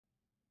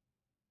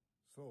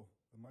So,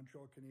 the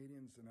Montreal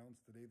Canadiens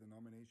announced today the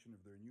nomination of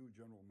their new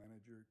general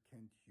manager,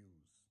 Kent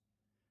Hughes.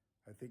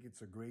 I think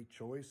it's a great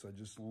choice. I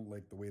just don't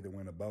like the way they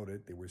went about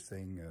it. They were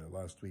saying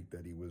last week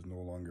that he was no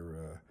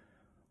longer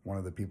one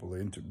of the people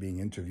being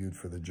interviewed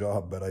for the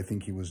job, but I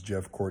think he was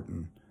Jeff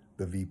Corton,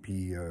 the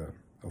VP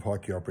of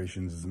hockey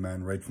operations, as a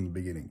man right from the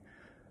beginning.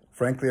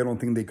 Frankly, I don't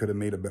think they could have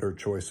made a better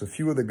choice. A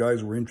few of the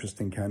guys were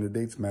interesting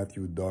candidates: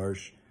 Matthew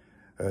Darche,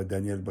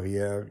 Daniel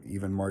Briere,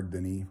 even Marc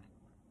Denis.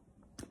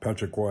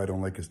 Patrick Roy, I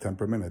don't like his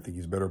temperament. I think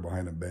he's better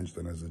behind a bench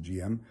than as a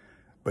GM.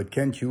 But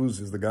Kent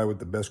Hughes is the guy with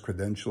the best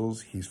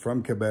credentials. He's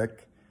from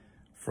Quebec,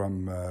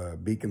 from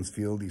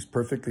Beaconsfield. He's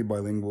perfectly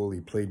bilingual.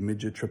 He played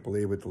midget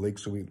AAA with the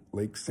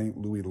Lake St.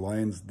 Louis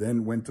Lions,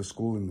 then went to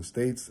school in the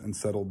States and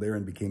settled there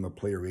and became a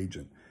player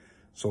agent.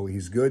 So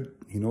he's good.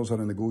 He knows how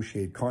to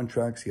negotiate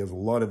contracts. He has a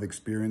lot of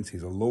experience.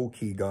 He's a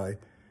low-key guy.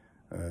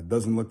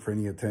 Doesn't look for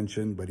any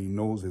attention, but he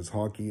knows his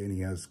hockey and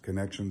he has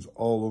connections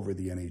all over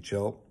the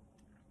NHL.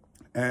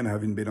 And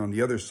having been on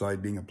the other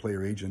side, being a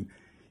player agent,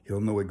 he'll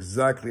know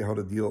exactly how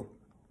to deal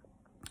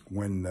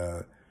when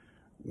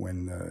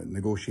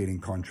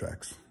negotiating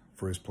contracts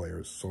for his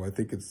players. So I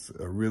think it's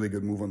a really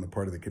good move on the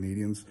part of the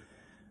Canadiens.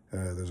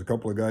 There's a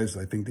couple of guys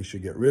I think they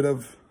should get rid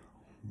of.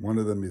 One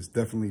of them is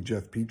definitely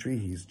Jeff Petrie.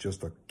 He's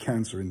just a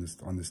cancer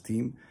on this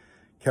team.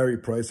 Carey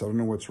Price, I don't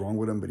know what's wrong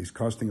with him, but he's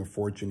costing a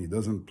fortune. He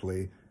doesn't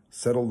play.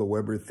 Settle the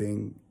Weber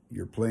thing.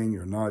 You're playing,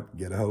 you're not.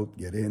 Get out,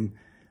 get in.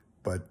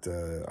 But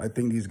I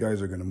think these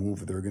guys are going to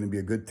move. They're going to be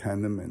a good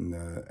tandem, and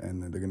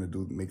they're going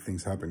to make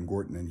things happen.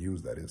 Gorton and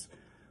Hughes, that is.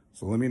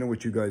 So let me know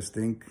what you guys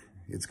think.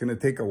 It's going to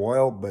take a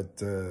while,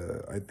 but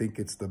I think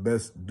it's the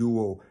best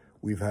duo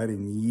we've had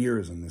in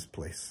years in this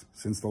place,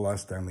 since the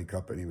last Stanley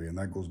Cup anyway, and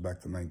that goes back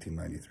to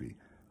 1993.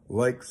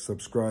 Like,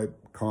 subscribe,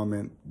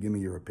 comment, give me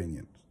your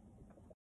opinions.